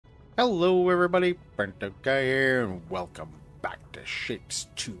Hello everybody, Burnedoutguy here, and welcome back to Shapes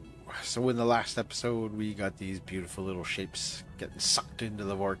 2. So in the last episode, we got these beautiful little shapes getting sucked into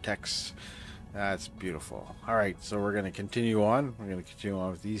the vortex. That's beautiful. Alright, so we're going to continue on. We're going to continue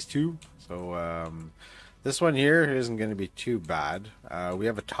on with these two. So this one here isn't going to be too bad. We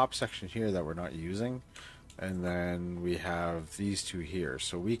have a top section here that we're not using. And then we have these two here.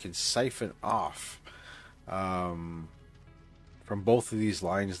 So we can siphon off from both of these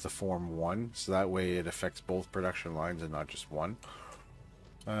lines to form one, so that way it affects both production lines and not just one.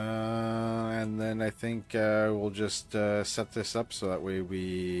 And then I think we'll just set this up so that way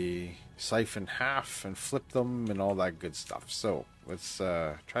we siphon half and flip them and all that good stuff. So let's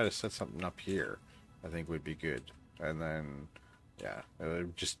try to set something up here. I think would be good. And then yeah, it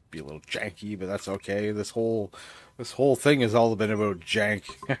would just be a little janky, but that's okay. This whole thing has all been about jank.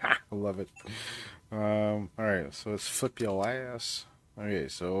 I love it. Alright, so let's flip your ass. Okay,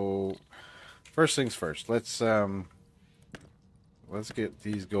 so first things first, let's get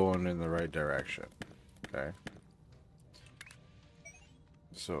these going in the right direction. Okay.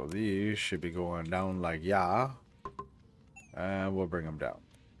 So these should be going down like yeah. And we'll bring them down.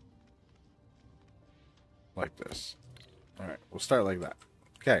 Like this. Alright, we'll start like that.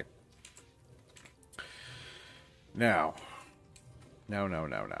 Okay.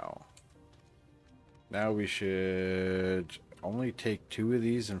 Now we should only take two of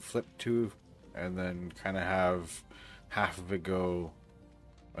these and flip two, and then kind of have half of it go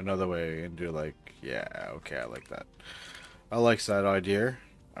another way and do like, yeah, okay, I like that. I like that idea.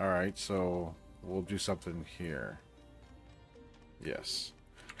 Alright, so we'll do something here. Yes.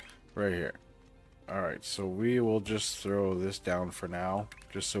 Right here. Alright, so we will just throw this down for now,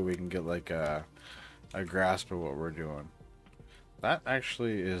 just so we can get like a grasp of what we're doing. That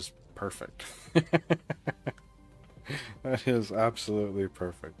actually is perfect. That is absolutely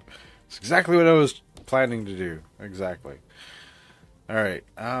perfect. It's exactly what I was planning to do. Exactly. Alright,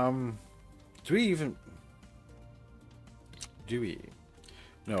 do we?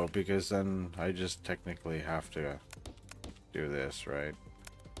 No, because then I just technically have to do this, right?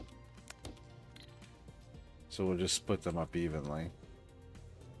 So we'll just split them up evenly.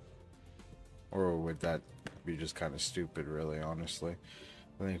 Or would that be just kind of stupid, really, honestly?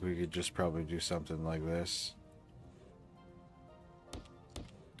 I think we could just probably do something like this.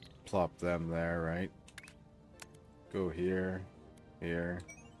 Plop them there, right? Go here, here,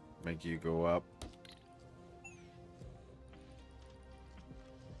 make you go up.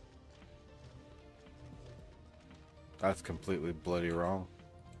 That's completely bloody wrong.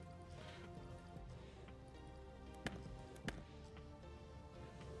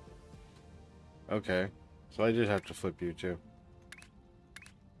 Okay, so I did have to flip you too.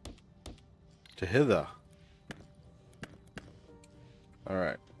 To hither.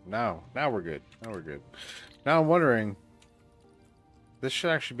 Alright, now we're good. Now we're good. Now I'm wondering, this should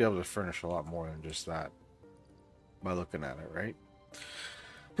actually be able to furnish a lot more than just that. By looking at it, right?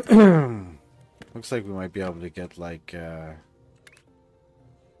 Looks like we might be able to get like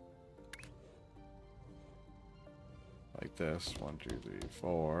this. 1, 2, 3,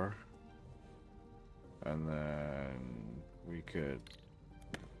 4. And then we could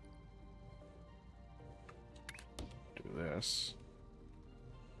do this.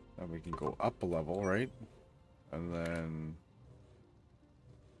 And we can go up a level, right? And then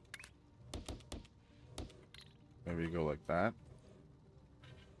maybe go like that.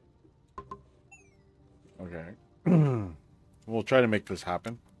 Okay. We'll try to make this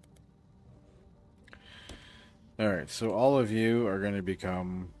happen. Alright, so all of you are going to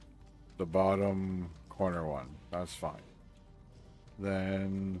become the bottom corner one. That's fine.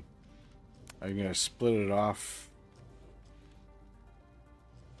 Then I'm going to split it off.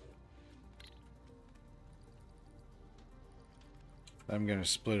 I'm going to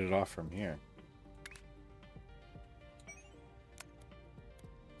split it off from here.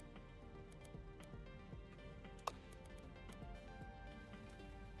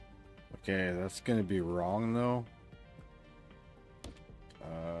 Okay, that's going to be wrong though.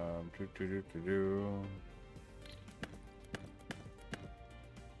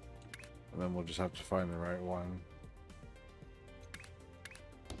 And then we'll just have to find the right one.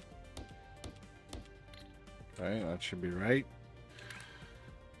 Okay, that should be right.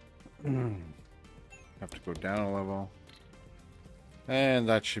 Have to go down a level. And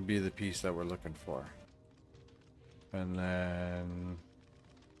that should be the piece that we're looking for. And then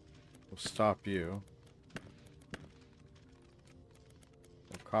we'll stop you.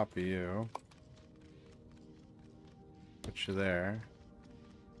 We'll copy you. Put you there.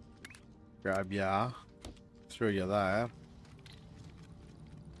 Grab ya. Throw you there.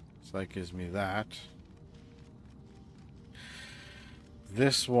 So that gives me that.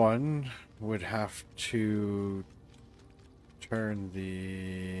 This one would have to turn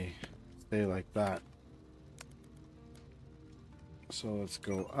the... stay like that. So let's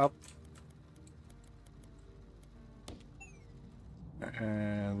go up.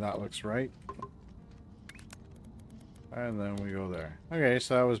 And that looks right. And then we go there. Okay,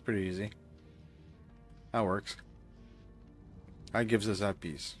 so that was pretty easy. That works. That gives us that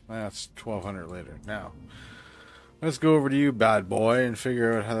piece. That's 1,200 later. Now, let's go over to you, bad boy, and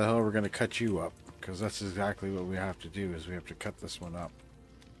figure out how the hell we're going to cut you up. Because that's exactly what we have to do, is we have to cut this one up.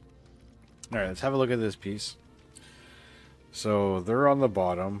 Alright, let's have a look at this piece. So, they're on the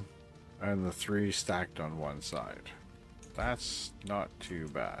bottom, and the 3 stacked on one side. That's not too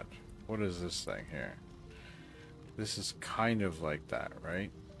bad. What is this thing here? This is kind of like that,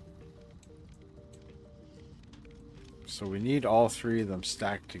 right? So we need all 3 of them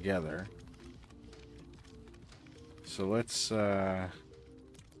stacked together. So let's get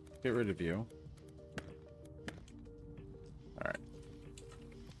rid of you. Alright.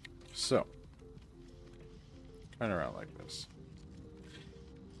 So, turn around like this.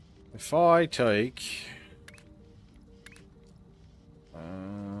 If I take...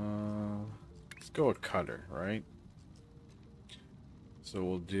 let's go with cutter, right? So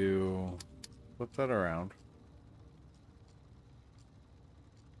we'll do... flip that around.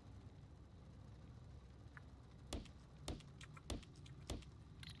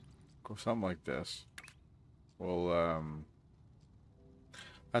 Go something like this. Well,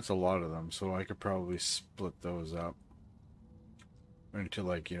 that's a lot of them, so I could probably split those up into,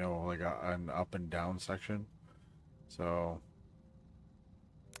 like, you know, like an up and down section. So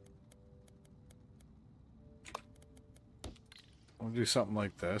we'll do something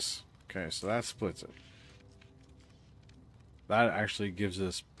like this. Okay, so that splits it. That actually gives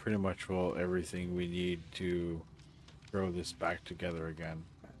us pretty much, well, everything we need to throw this back together again.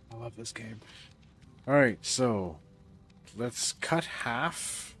 I love this game. Alright, so let's cut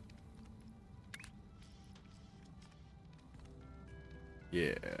half.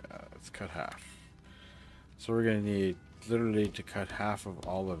 Yeah, let's cut half. So we're going to need literally to cut half of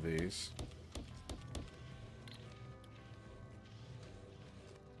all of these.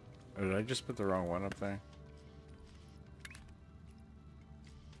 Or did I just put the wrong one up there?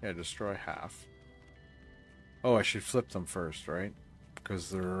 Yeah, destroy half. Oh, I should flip them first, right? Because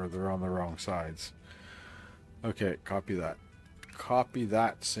they're on the wrong sides. Okay, copy that. Copy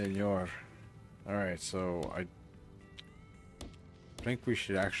that, senor. Alright, so I think we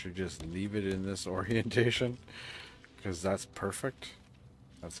should actually just leave it in this orientation. Because that's perfect.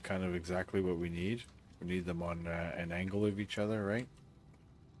 That's kind of exactly what we need. We need them on an angle of each other, right?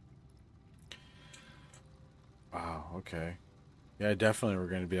 Wow, okay. Yeah, definitely we're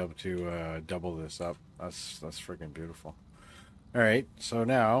going to be able to double this up. That's freaking beautiful. Alright, so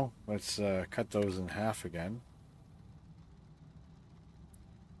now let's cut those in half again.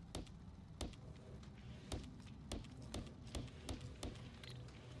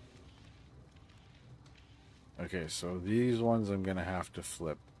 Okay, so these ones I'm going to have to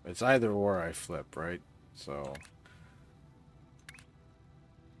flip. It's either or I flip, right? So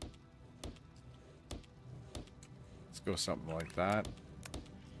let's go something like that.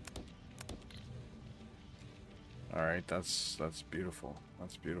 Alright, that's beautiful.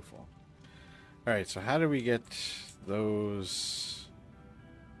 That's beautiful. Alright, so how do we get those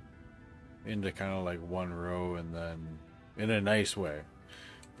into kind of like one row and then in a nice way?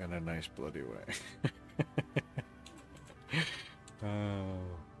 In a nice bloody way. Oh.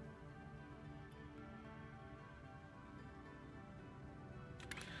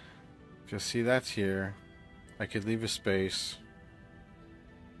 Just see, that's here. I could leave a space.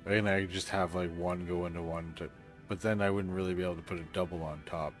 And I could just have like one go into one to... But then I wouldn't really be able to put a double on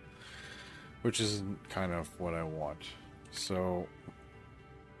top, which isn't kind of what I want. So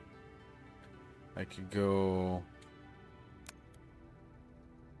I could go,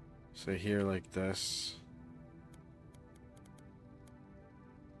 say, here like this.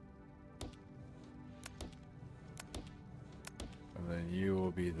 And then you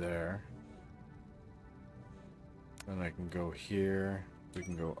will be there. Then I can go here. We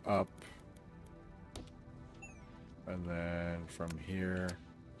can go up. And then from here,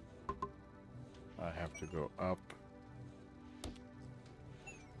 I have to go up.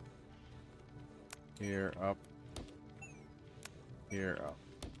 Here, up. Here, up.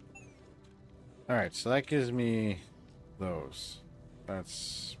 Alright, so that gives me those.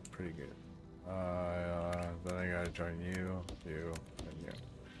 That's pretty good. Then I gotta join you, you, and you.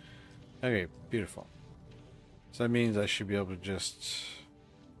 Okay, beautiful. So that means I should be able to just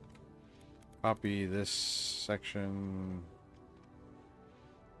Copy this section.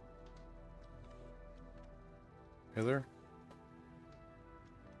 Pillar.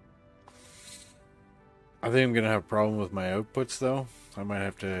 I think I'm gonna have a problem with my outputs though. I might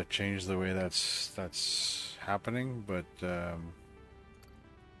have to change the way that's happening, but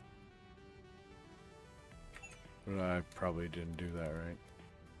I probably didn't do that right.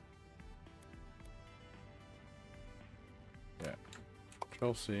 Yeah.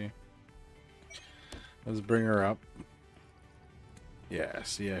 Control C. Let's bring her up. Yeah,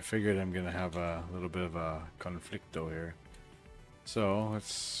 see, I figured I'm gonna have a little bit of a conflicto here. So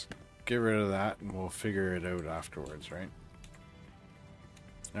let's get rid of that and we'll figure it out afterwards, right?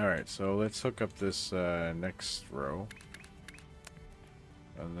 Alright, so let's hook up this next row.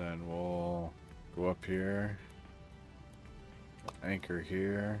 And then we'll go up here. Anchor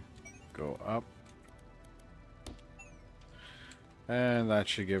here. Go up. And that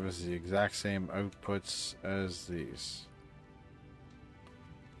should give us the exact same outputs as these.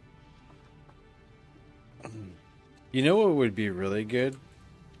 You know what would be really good?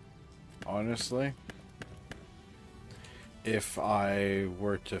 Honestly? If I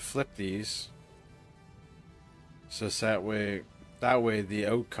were to flip these. So that way the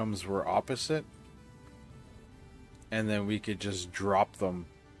outcomes were opposite. And then we could just drop them.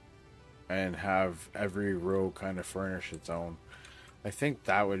 And have every row kind of furnish its own. I think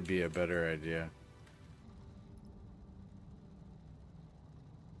that would be a better idea.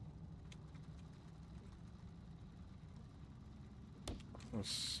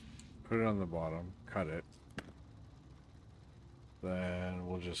 Let's put it on the bottom, cut it. Then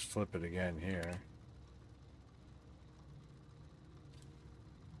we'll just flip it again here.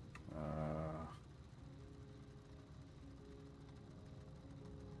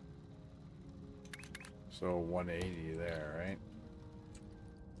 So 180 there, right?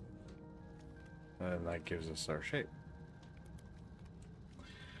 And that gives us our shape.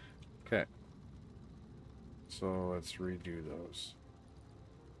 Okay. So let's redo those.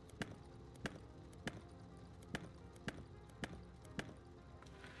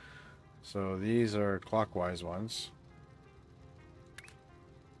 So these are clockwise ones.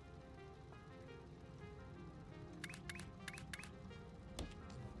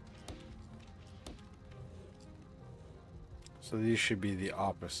 So these should be the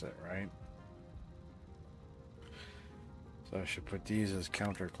opposite, right? So I should put these as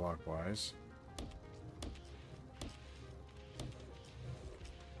counterclockwise.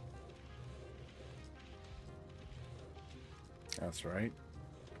 That's right.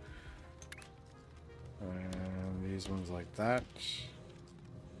 And these ones like that.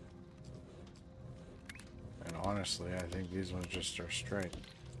 And honestly, I think these ones just are straight.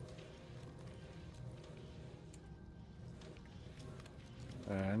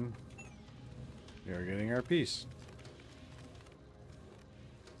 And we are getting our piece.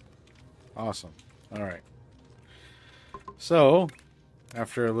 Awesome. All right. So,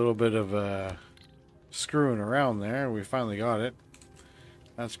 after a little bit of screwing around there, we finally got it.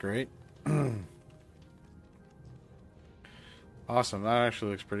 That's great. Awesome. That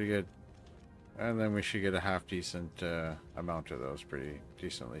actually looks pretty good. And then we should get a half decent amount of those pretty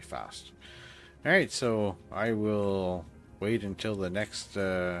decently fast. All right. So I will wait until the next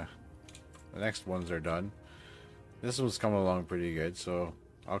ones are done. This one's coming along pretty good, so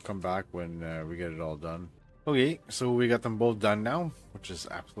I'll come back when we get it all done. Okay, so we got them both done now, which is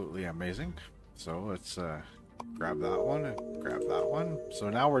absolutely amazing. So let's grab that one and grab that one.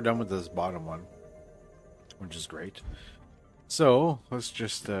 So now we're done with this bottom one, which is great. So let's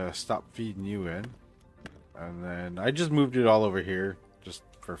just stop feeding you in. And then I just moved it all over here just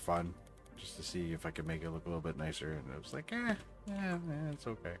for fun. Just to see if I could make it look a little bit nicer. And it was like, it's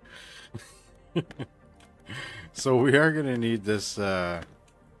okay. So we are going to need this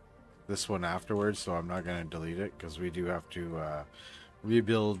this one afterwards, so I'm not going to delete it because we do have to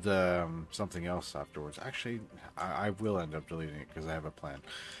rebuild something else afterwards. Actually, I will end up deleting it because I have a plan.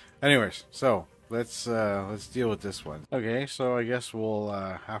 Anyways, so let's deal with this one. Okay, so I guess we'll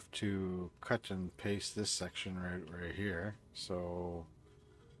have to cut and paste this section right here. So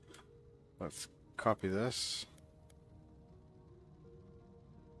let's copy this.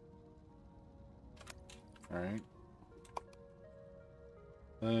 All right.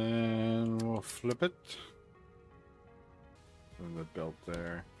 And we'll flip it. And the belt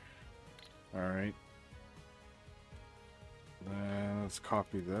there. All right. Then let's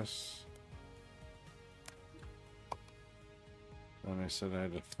copy this. Then I said I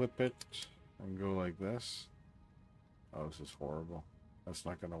had to flip it and go like this. Oh, this is horrible. That's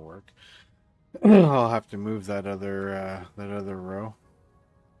not going to work. I'll have to move that other row.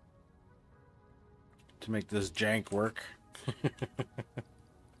 to make this jank work.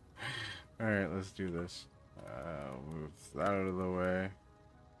 Alright, let's do this. Move that out of the way.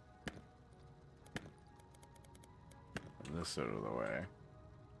 And this out of the way.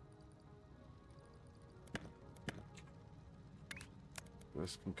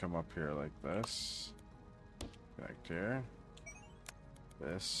 This can come up here like this. Connect here.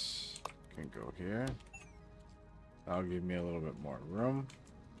 This can go here. That'll give me a little bit more room.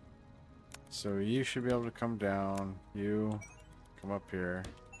 So you should be able to come down. You come up here.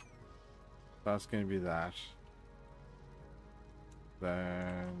 That's going to be that.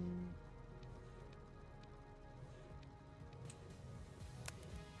 Then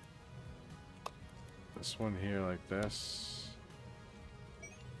this one here like this.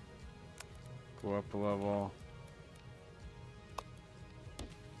 Go up a level.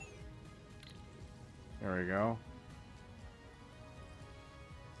 There we go.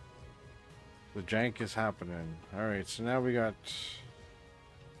 The jank is happening. Alright, so now we got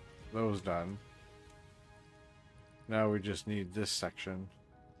those done. Now we just need this section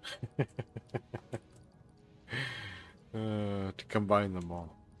to combine them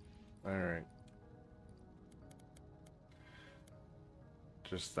all. Alright.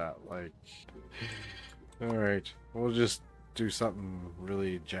 Just that, like... Alright, we'll just do something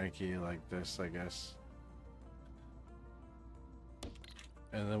really janky like this, I guess.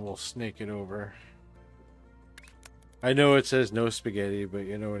 And then we'll snake it over. I know it says no spaghetti, but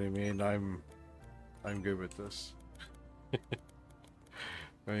you know what I mean. I'm good with this.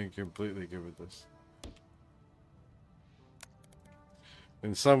 I'm completely good with this.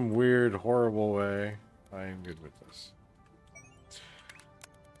 In some weird, horrible way, I am good with this.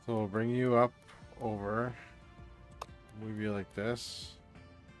 So we'll bring you up over. Move you like this.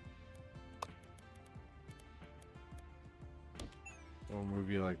 We'll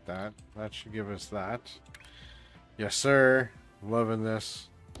move you like that. That should give us that. Yes, sir. Loving this.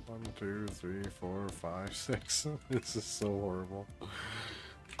 1, 2, 3, 4, 5, 6. This is so horrible.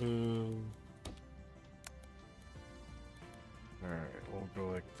 Alright, we'll go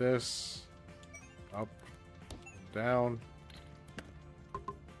like this. Up, down.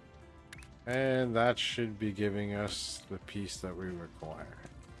 And that should be giving us the piece that we require.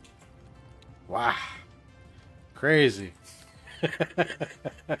 Wow. Crazy.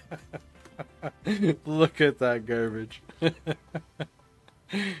 Look at that garbage.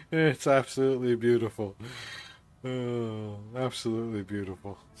 It's absolutely beautiful. Oh, absolutely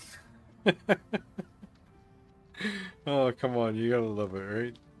beautiful. Oh, come on. You gotta love it,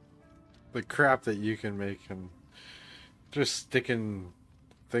 right? The crap that you can make and just sticking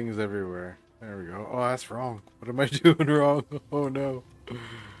things everywhere. There we go. Oh, that's wrong. What am I doing wrong? Oh, no.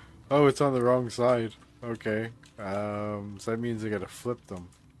 Oh, it's on the wrong side. Okay. So that means I gotta flip them.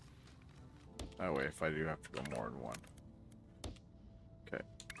 That way, if I do have to go more than one. Okay.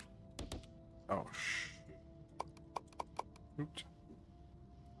 Oh, Oops.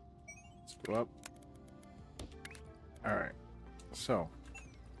 Let's go up. Alright. So,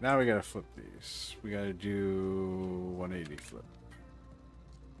 now we gotta flip these. We gotta do 180 flip.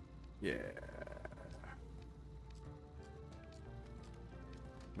 Yeah.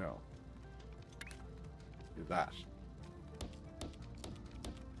 No. Do that.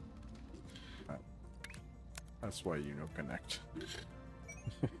 That's why you know connect.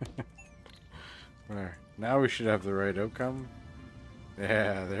 There. Now we should have the right outcome.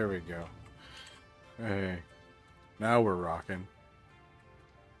 Yeah, there we go. Hey. Now we're rocking.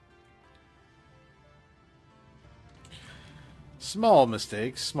 Small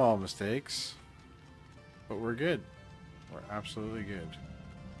mistakes, but we're good. We're absolutely good.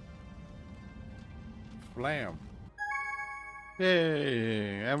 Flam.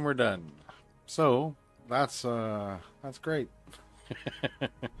 Yay, and we're done. So, that's great.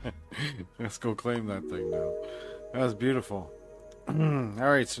 Let's go claim that thing now. That was beautiful.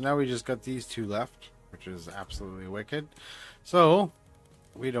 Alright, so now we just got these two left, which is absolutely wicked. So,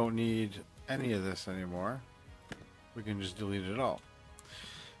 we don't need any of this anymore. We can just delete it all.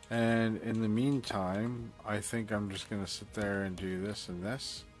 And in the meantime, I think I'm just going to sit there and do this and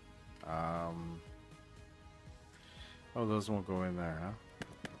this. Oh, those won't go in there, huh?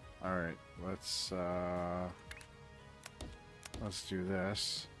 Alright, let's do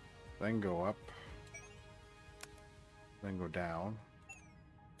this. Then go up. Then go down.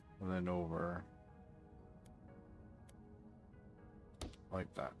 And then over.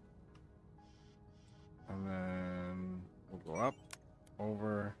 Like that. And then we'll go up,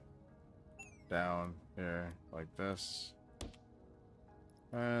 over, down here, like this.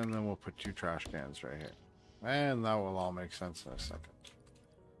 And then we'll put two trash cans right here. And that will all make sense in a second.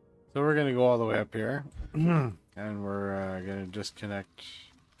 So we're going to go all the way up here. And we're going to disconnect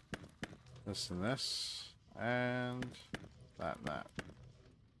this and this. And that and that.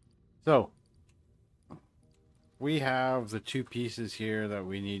 So we have the two pieces here that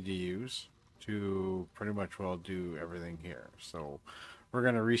we need to use to pretty much well do everything here. So we're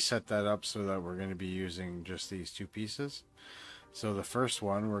going to reset that up so that we're going to be using just these two pieces. So the first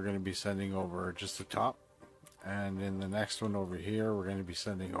one we're going to be sending over just the top, and in the next one over here we're going to be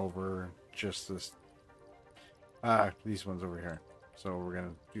sending over just this these ones over here. So we're going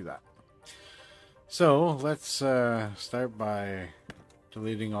to do that. So let's start by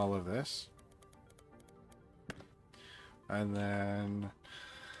deleting all of this, and then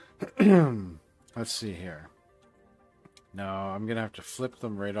let's see here. Now I'm gonna have to flip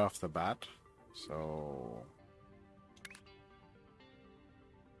them right off the bat. So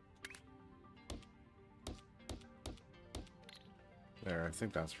there, I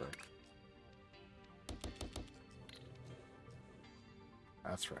think that's right.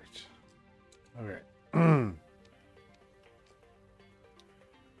 That's right. Okay.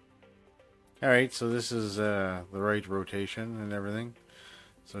 All right, so this is the right rotation and everything.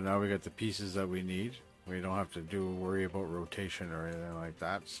 So now we got the pieces that we need. We don't have to worry about rotation or anything like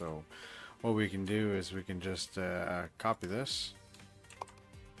that. So what we can do is we can just copy this.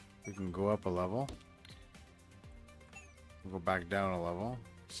 We can go up a level. We'll go back down a level.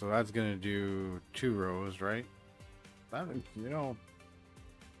 So that's going to do 2 rows, right? That, you know,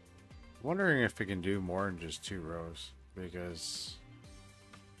 wondering if we can do more than just 2 rows, because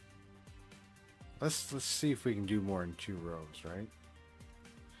let's see if we can do more than 2 rows, right?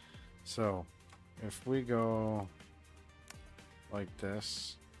 So if we go like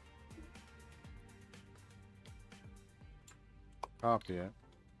this, copy it,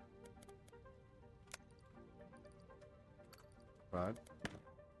 but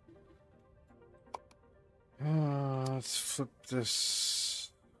let's flip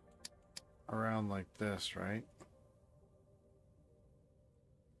this around like this, right?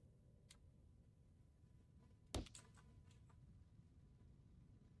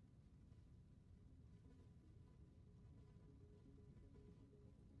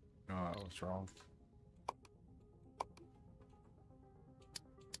 Oh, I was wrong.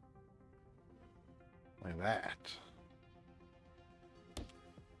 Like that.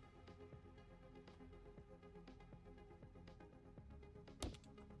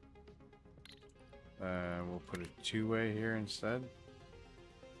 We'll put a 2-way here instead.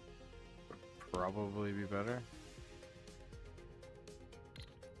 Would probably be better.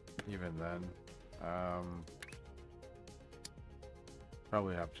 Even then,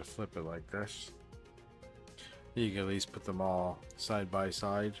 probably have to flip it like this. You can at least put them all side by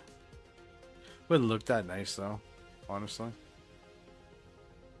side. Wouldn't look that nice though, honestly.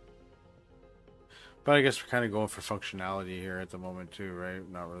 But I guess we're kind of going for functionality here at the moment too, right?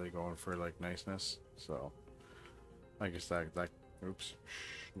 Not really going for like niceness. So I guess that oops,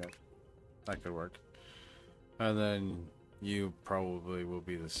 no, that could work. And then you probably will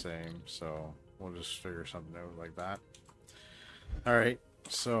be the same, so we'll just figure something out like that. All right,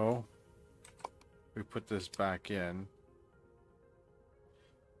 so we put this back in.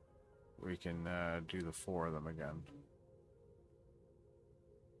 We can do the 4 of them again.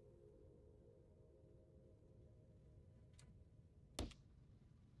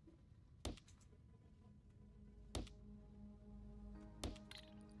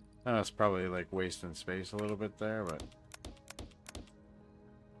 It's probably like wasting space a little bit there, but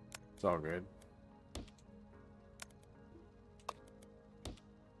it's all good.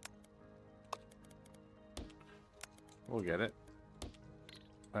 We'll get it.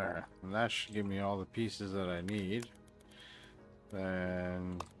 There, and that should give me all the pieces that I need.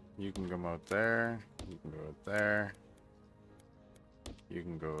 Then you can come out there, you can go out there, you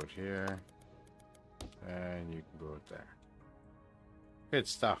can go out here, and you can go out there. Good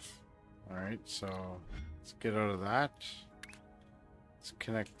stuff. Alright, so let's get out of that. Let's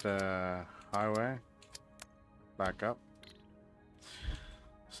connect the highway back up.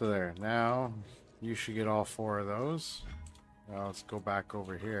 So there, now you should get all 4 of those. Now let's go back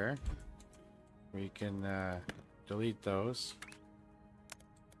over here. We can delete those.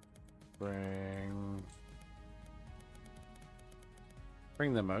 Bring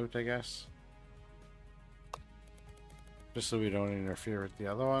them out, I guess. Just so we don't interfere with the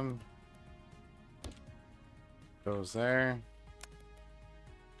other one. Goes there.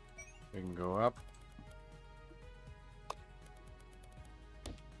 We can go up.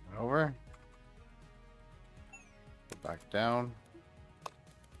 Over. Go back down.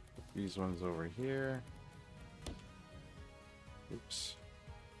 Put these ones over here. Oops.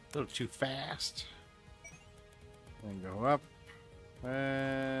 A little too fast. And go up.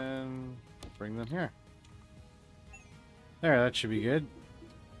 And bring them here. There, that should be good.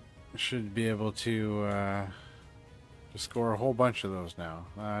 Should be able to score a whole bunch of those now.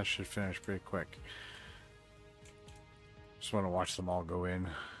 I should finish pretty quick. Just want to watch them all go in.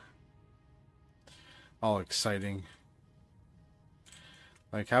 All exciting.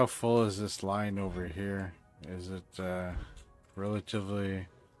 Like, how full is this line over here? Is it relatively...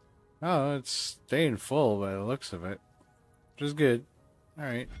 Oh, it's staying full by the looks of it. Which is good.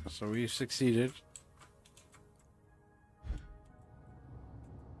 Alright, so we succeeded.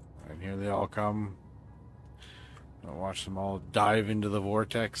 And here they all come. I'll watch them all dive into the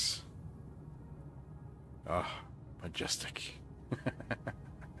vortex. Oh, majestic.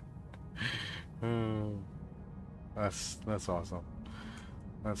 That's awesome.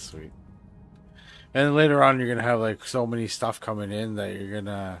 That's sweet. And then later on, you're gonna have like so many stuff coming in that you're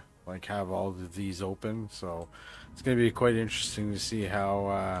gonna like have all of these open. So it's gonna be quite interesting to see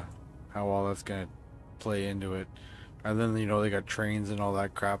how all that's gonna play into it. And then, you know, they got trains and all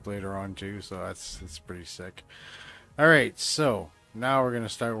that crap later on too. So that's pretty sick. All right, so now we're gonna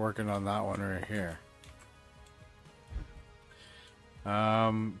start working on that one right here.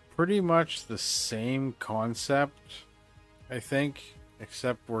 Pretty much the same concept, I think,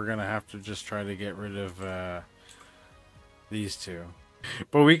 except we're gonna have to just try to get rid of these two.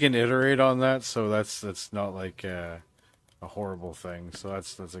 But we can iterate on that, so that's not like a horrible thing. So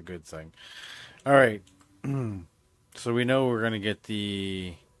that's a good thing. All right. So we know we're gonna get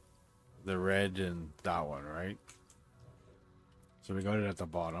the red and that one, right? So we got it at the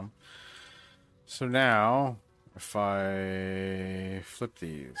bottom. So now, if I flip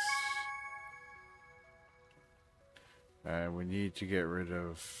these, we need to get rid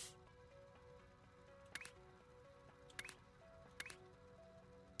of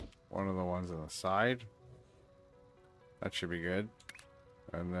one of the ones on the side. That should be good.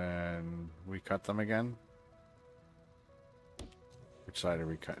 And then we cut them again. Which side are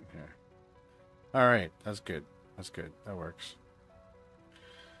we cutting here? Alright, that's good. That's good. That works.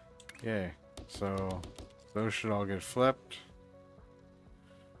 Yay. So those should all get flipped.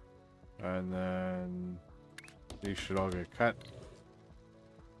 And then these should all get cut.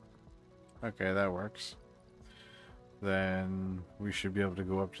 Okay, that works. Then we should be able to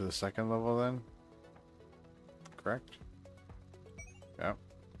go up to the second level then. Correct? Yep.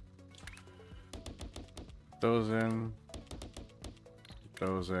 Those in.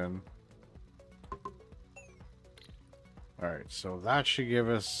 Those in. Alright, so that should give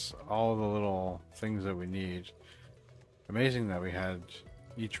us all the little things that we need. Amazing that we had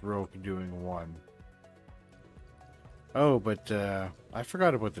each row doing one. Oh, but I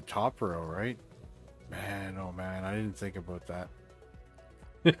forgot about the top row, right? Man, oh man, I didn't think about that.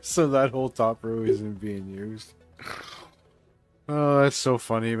 So that whole top row isn't being used. Oh, that's so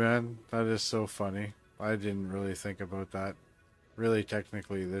funny, man. That is so funny. I didn't really think about that. Really,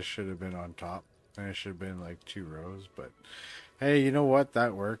 technically, this should have been on top. And it should have been like 2 rows, but hey, you know what?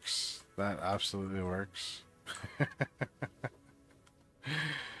 That works. That absolutely works.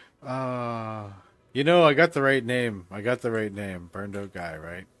 You know, I got the right name. I got the right name. Burnedoutguy,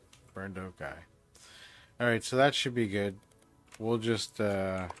 right? Burnedoutguy. Alright, so that should be good. We'll just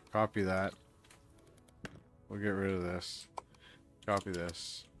copy that. We'll get rid of this. Copy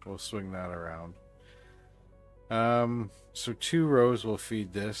this. We'll swing that around. So 2 rows will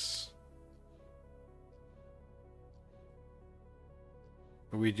feed this.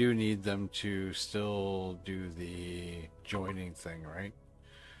 But we do need them to still do the joining thing, right?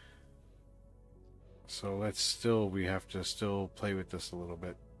 So we have to still play with this a little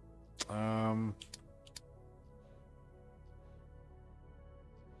bit. I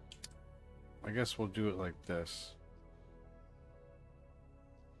guess we'll do it like this.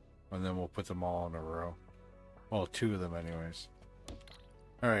 And then we'll put them all in a row. Well, 2 of them anyways.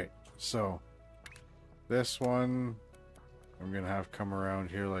 Alright, so this one I'm gonna have come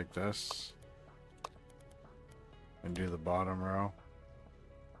around here like this and do the bottom row.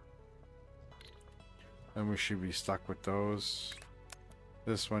 Then we should be stuck with those.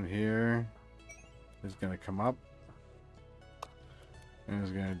 This one here is gonna come up and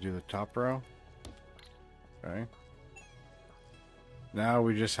is gonna do the top row. Okay. Now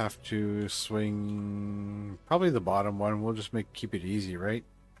we just have to swing probably the bottom one. We'll just keep it easy, right?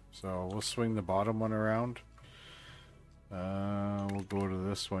 So we'll swing the bottom one around. We'll go to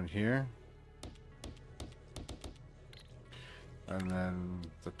this one here. And then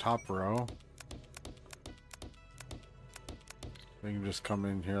the top row. We can just come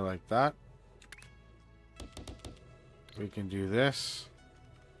in here like that. We can do this.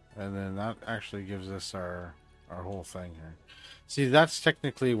 And then that actually gives us our whole thing here. See, that's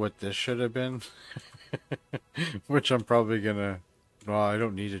technically what this should have been. Which I'm probably gonna, well, I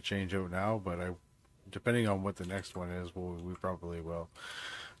don't need to change out now, but depending on what the next one is, we probably will.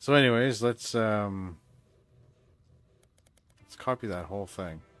 So anyways, let's copy that whole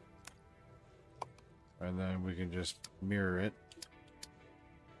thing. And then we can just mirror it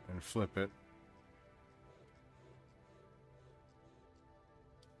and flip it.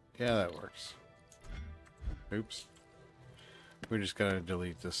 Yeah, that works. Oops. We just gotta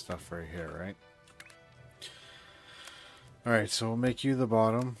delete this stuff right here, right? Alright, so we'll make you the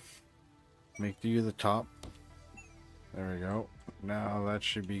bottom. Make you the top. There we go. Now that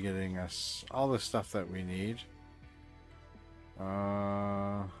should be getting us all the stuff that we need.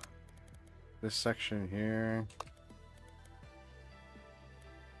 This section here.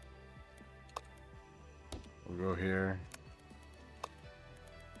 We'll go here.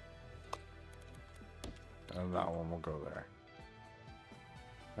 And that one will go there.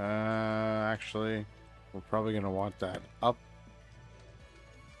 Actually, we're probably going to want that up.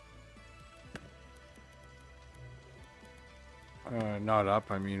 Not up,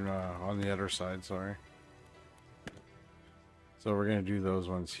 I mean on the other side, sorry. So we're going to do those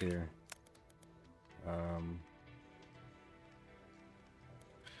ones here.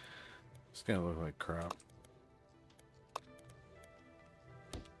 It's going to look like crap.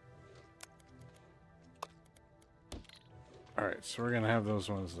 Alright, so we're going to have those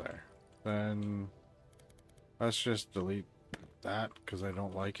ones there. Then let's just delete that because I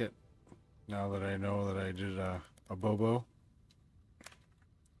don't like it. Now that I know that I did a bobo.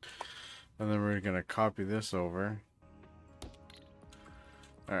 And then we're going to copy this over.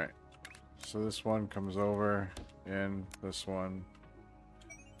 Alright, so this one comes over, in this one,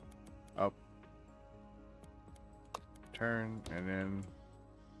 up, turn, and then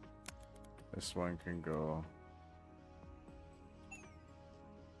this one can go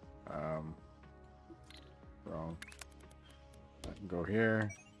wrong. I can go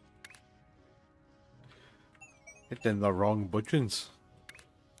here. Hitting the wrong buttons.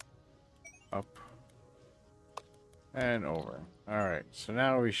 Up and over. Alright, so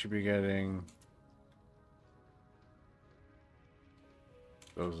now we should be getting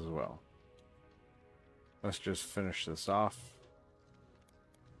those as well. Let's just finish this off.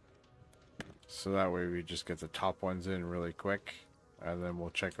 So that way we just get the top ones in really quick. And then we'll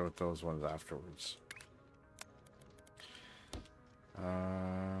check out those ones afterwards.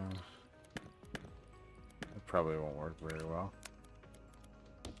 It probably won't work very well.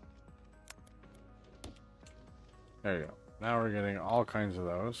 There you go. Now we're getting all kinds of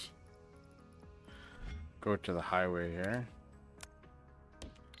those. Go to the highway here.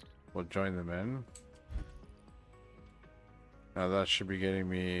 We'll join them in. Now that should be getting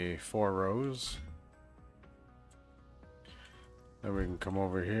me 4 rows. Then we can come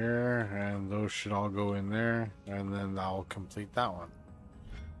over here and those should all go in there and then that'll complete that one.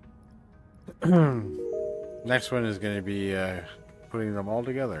 Next one is going to be putting them all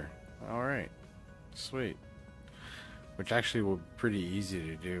together. Alright. Sweet. Which actually will be pretty easy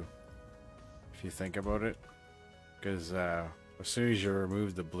to do if you think about it. Because as soon as you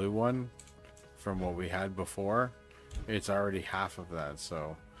remove the blue one from what we had before, it's already half of that,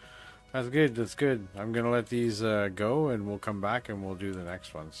 so that's good. That's good. I'm gonna let these go and we'll come back and we'll do the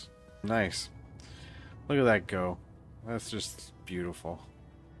next ones. Nice. Look at that go. That's just beautiful.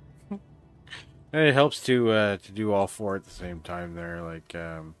 And it helps to do all 4 at the same time there, like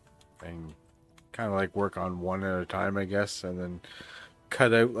and kind of like work on one at a time, I guess, and then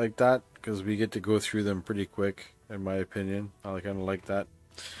cut out like that because we get to go through them pretty quick, in my opinion. I kind of like that.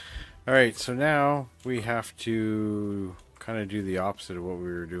 Alright, so now we have to kind of do the opposite of what we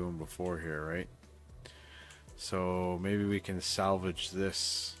were doing before here, right? So maybe we can salvage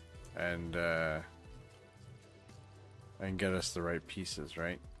this and get us the right pieces,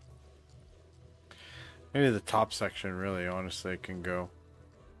 right? Maybe the top section really, honestly, can go.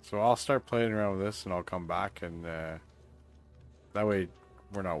 So I'll start playing around with this and I'll come back and that way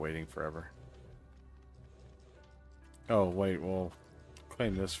we're not waiting forever. Oh wait, we'll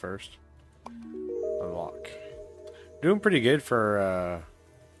claim this first. Unlock. Doing pretty good for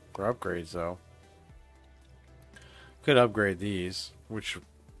upgrades though. Could upgrade these, which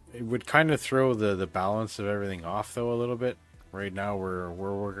it would kind of throw the balance of everything off though a little bit. Right now we're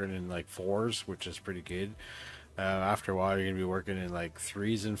working in like 4s, which is pretty good. After a while you're gonna be working in like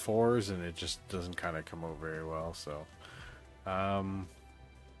 3s and 4s, and it just doesn't kind of come out very well. So,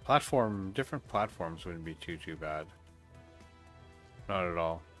 different platforms wouldn't be too bad. Not at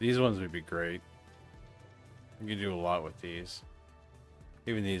all. These ones would be great. You can do a lot with these.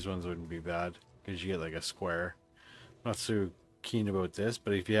 Even these ones wouldn't be bad because you get like a square. Not so keen about this,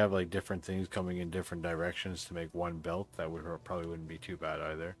 but if you have like different things coming in different directions to make one belt, that would probably wouldn't be too bad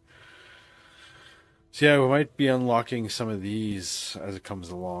either. So yeah, we might be unlocking some of these as it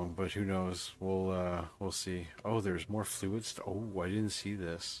comes along, but who knows? We'll see. Oh, there's more fluids. Oh, I didn't see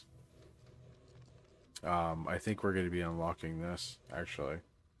this. I think we're going to be unlocking this actually,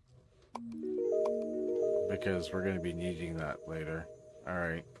 because we're going to be needing that later. All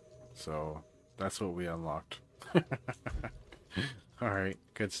right, so that's what we unlocked. All right,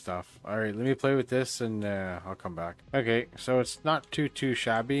 good stuff. All right, let me play with this and I'll come back. Okay, so it's not too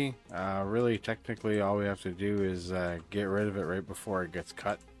shabby. Really, technically, all we have to do is get rid of it right before it gets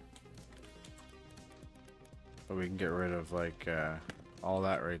cut. So we can get rid of like all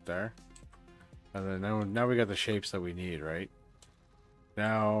that right there. And then now we got the shapes that we need, right?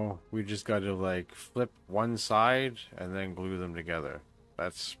 Now we just got to like flip one side and then glue them together.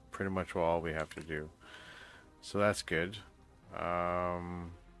 That's pretty much all we have to do. So that's good.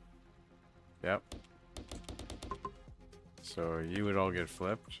 Yep. So you would all get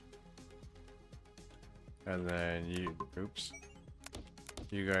flipped. And then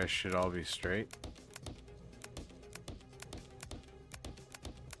you guys should all be straight.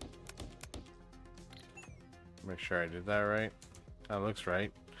 Make sure I did that right. That looks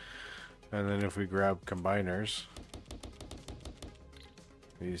right. And then if we grab combiners,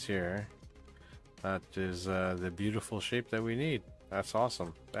 these here, that is the beautiful shape that we need. That's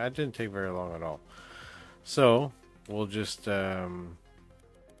awesome. That didn't take very long at all. So we'll just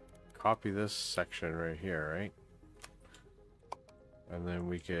copy this section right here, right? And then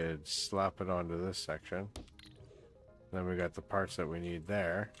we could slap it onto this section. Then we got the parts that we need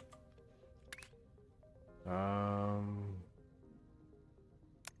there.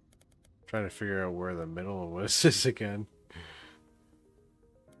 Trying to figure out where the middle was this again.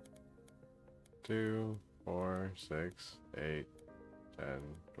 2, 4, 6, 8, 10,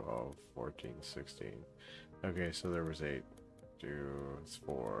 12, 14, 16. Okay, so there was 8. 2,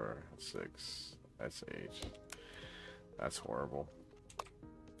 4, 6. That's 8. That's horrible.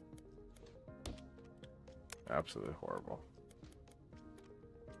 Absolutely horrible.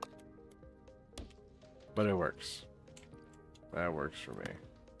 But it works. That works for me.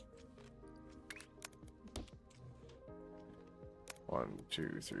 1,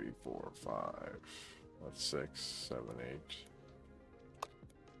 2, 3, 4, 5. That's 6, 7, 8.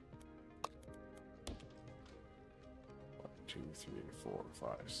 1, 2, 3, 4, 5,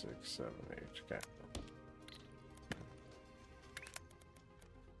 6, 7, 8. Okay.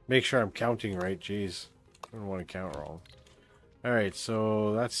 Make sure I'm counting right. Jeez, I don't want to count wrong. All right,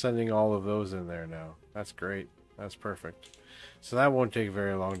 so that's sending all of those in there now. That's great. That's perfect. So that won't take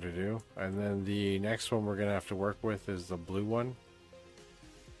very long to do. And then the next one we're gonna have to work with is the blue one.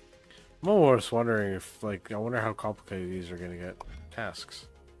 I'm almost wondering if, like, I wonder how complicated these are gonna get. Tasks.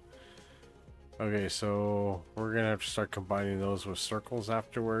 Okay, so we're gonna have to start combining those with circles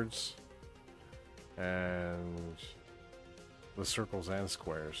afterwards, and the circles and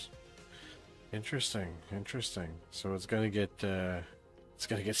squares. Interesting, interesting. So it's gonna get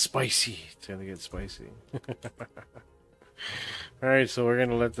spicy. It's gonna get spicy. All right, so we're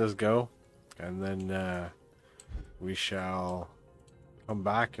gonna let this go, and then we shall come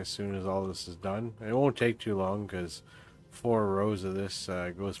back as soon as all this is done. It won't take too long because 4 rows of this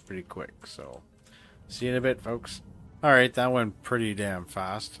goes pretty quick. So see you in a bit, folks. All right, that went pretty damn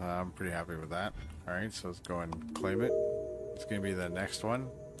fast. I'm pretty happy with that. All right, so let's go and claim it. It's gonna be the next one.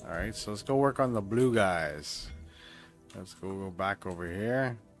 All right, so let's go work on the blue guys. Let's go back over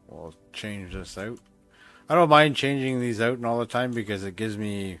here. We'll change this out. I don't mind changing these out and all the time because it gives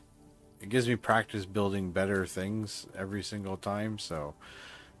me practice building better things every single time. So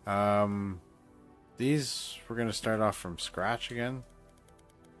these we're gonna start off from scratch again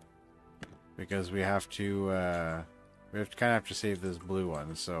because we have to kind of have to save this blue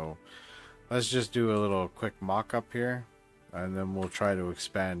one. So let's just do a little quick mock-up here, and then we'll try to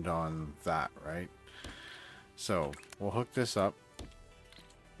expand on that, right? So we'll hook this up.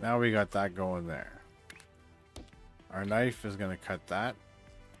 Now we got that going there. Our knife is going to cut that,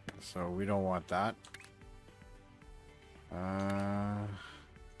 so we don't want that.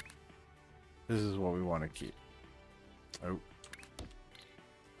 This is what we want to keep. Oh.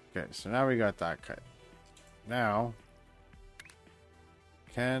 Okay, so now we got that cut. Now,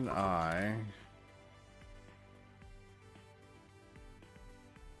 can I...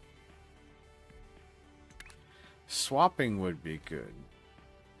 Swapping would be good.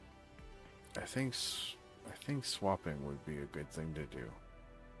 I think swapping would be a good thing to do.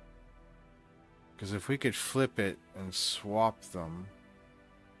 Because if we could flip it and swap them,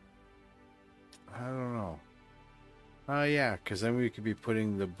 I don't know. Oh yeah, because then we could be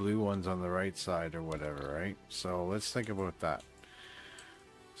putting the blue ones on the right side or whatever, right? So let's think about that.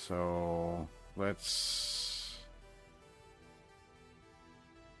 So let's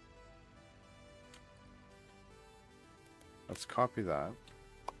copy that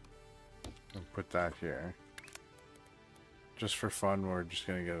and put that here. Just for fun, we're just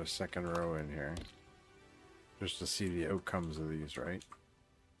going to get a second row in here. Just to see the outcomes of these, right?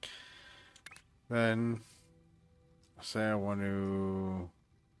 Then, say I want to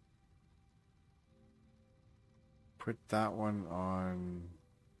put that one on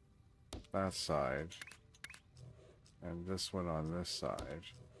that side. And this one on this side.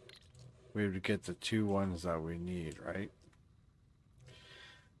 We would get the two ones that we need, right?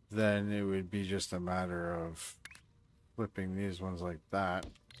 Then it would be just a matter of flipping these ones like that,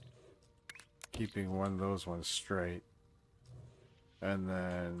 keeping one of those ones straight, and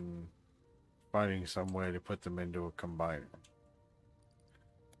then finding some way to put them into a combiner.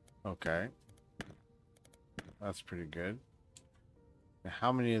 Okay, that's pretty good. Now,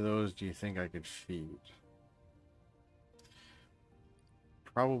 how many of those do you think I could feed?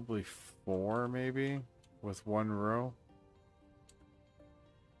 Probably 4, maybe, with one row.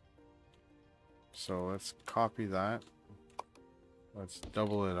 So let's copy that. Let's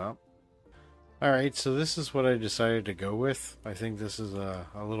double it up. Alright, so this is what I decided to go with. I think this is a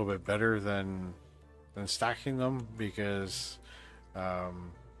little bit better than stacking them because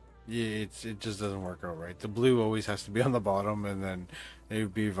it just doesn't work out right. The blue always has to be on the bottom, and then it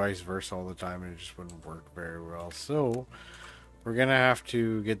would be vice versa all the time, and it just wouldn't work very well. So we're gonna have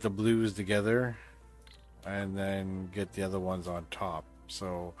to get the blues together and then get the other ones on top.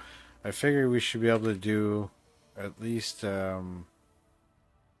 So I figure we should be able to do at least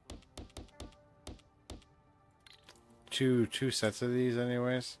two sets of these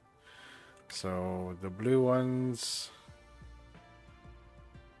anyways. So the blue ones,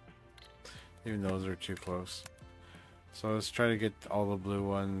 even those are too close. So let's try to get all the blue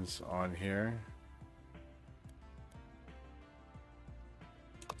ones on here.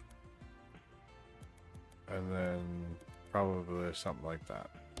 And then probably something like that.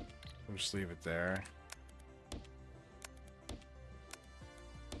 We'll just leave it there.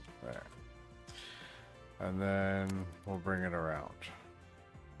 There. And then we'll bring it around.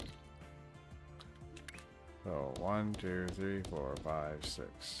 So 1, 2, 3, 4, 5,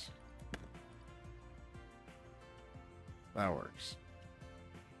 6. That works.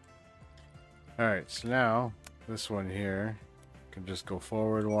 Alright, so now this one here can just go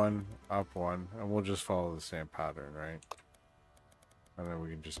forward 1, up 1, and we'll just follow the same pattern, right? And then we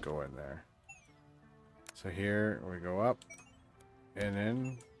can just go in there. So here we go up and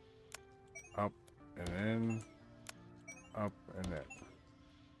in, up and in, up and in.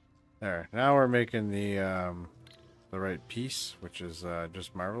 There. Now we're making the right piece, which is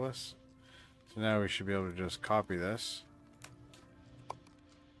just marvelous. So now we should be able to just copy this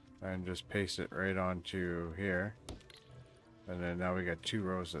and just paste it right onto here. And then now we got 2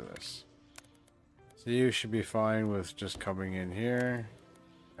 rows of this. So you should be fine with just coming in here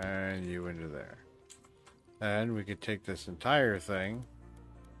and you into there. And we could take this entire thing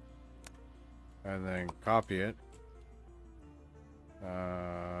and then copy it,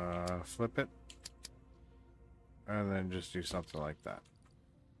 flip it, and then just do something like that.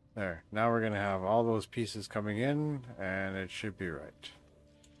 There. Now we're going to have all those pieces coming in, and it should be right.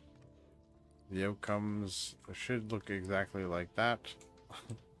 The outcomes should look exactly like that.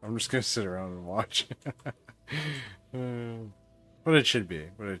 I'm just going to sit around and watch. But it should be.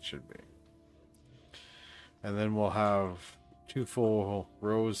 And then we'll have 2 full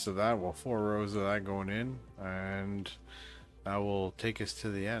rows of that. Well, 4 rows of that going in. And that will take us to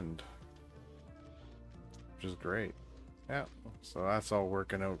the end. Which is great. Yeah. So that's all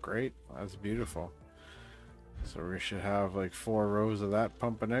working out great. That's beautiful. So we should have like 4 rows of that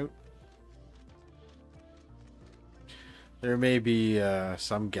pumping out. There may be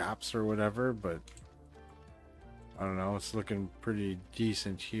some gaps or whatever, but I don't know. It's looking pretty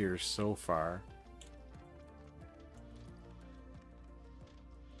decent here so far.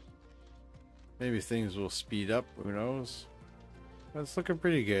 Maybe things will speed up. Who knows? But it's looking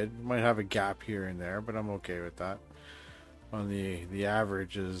pretty good. Might have a gap here and there, but I'm okay with that. On the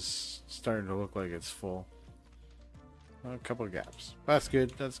average is starting to look like it's full. A couple of gaps. That's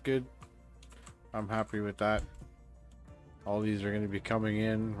good. That's good. I'm happy with that. All these are going to be coming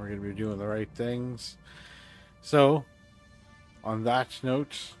in. We're going to be doing the right things. So, on that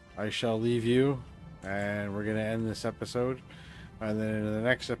note, I shall leave you. And we're going to end this episode. And then in the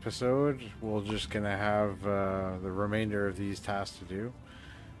next episode, we're just going to have the remainder of these tasks to do.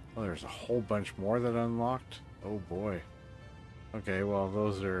 Oh, there's a whole bunch more that unlocked. Oh boy. Okay, well,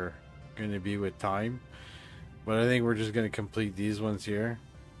 those are going to be with time. But I think we're just going to complete these ones here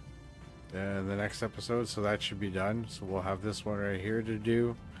in the next episode. So that should be done. So we'll have this one right here to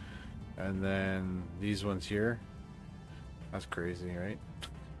do. And then these ones here. That's crazy, right?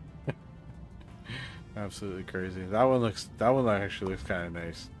 Absolutely crazy. That one actually looks kind of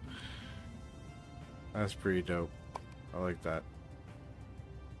nice. That's pretty dope. I like that.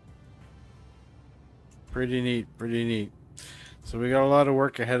 Pretty neat, pretty neat. So we got a lot of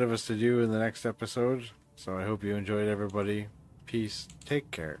work ahead of us to do in the next episode. So I hope you enjoyed, everybody. Peace,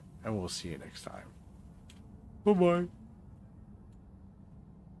 take care, and we'll see you next time. Bye-bye.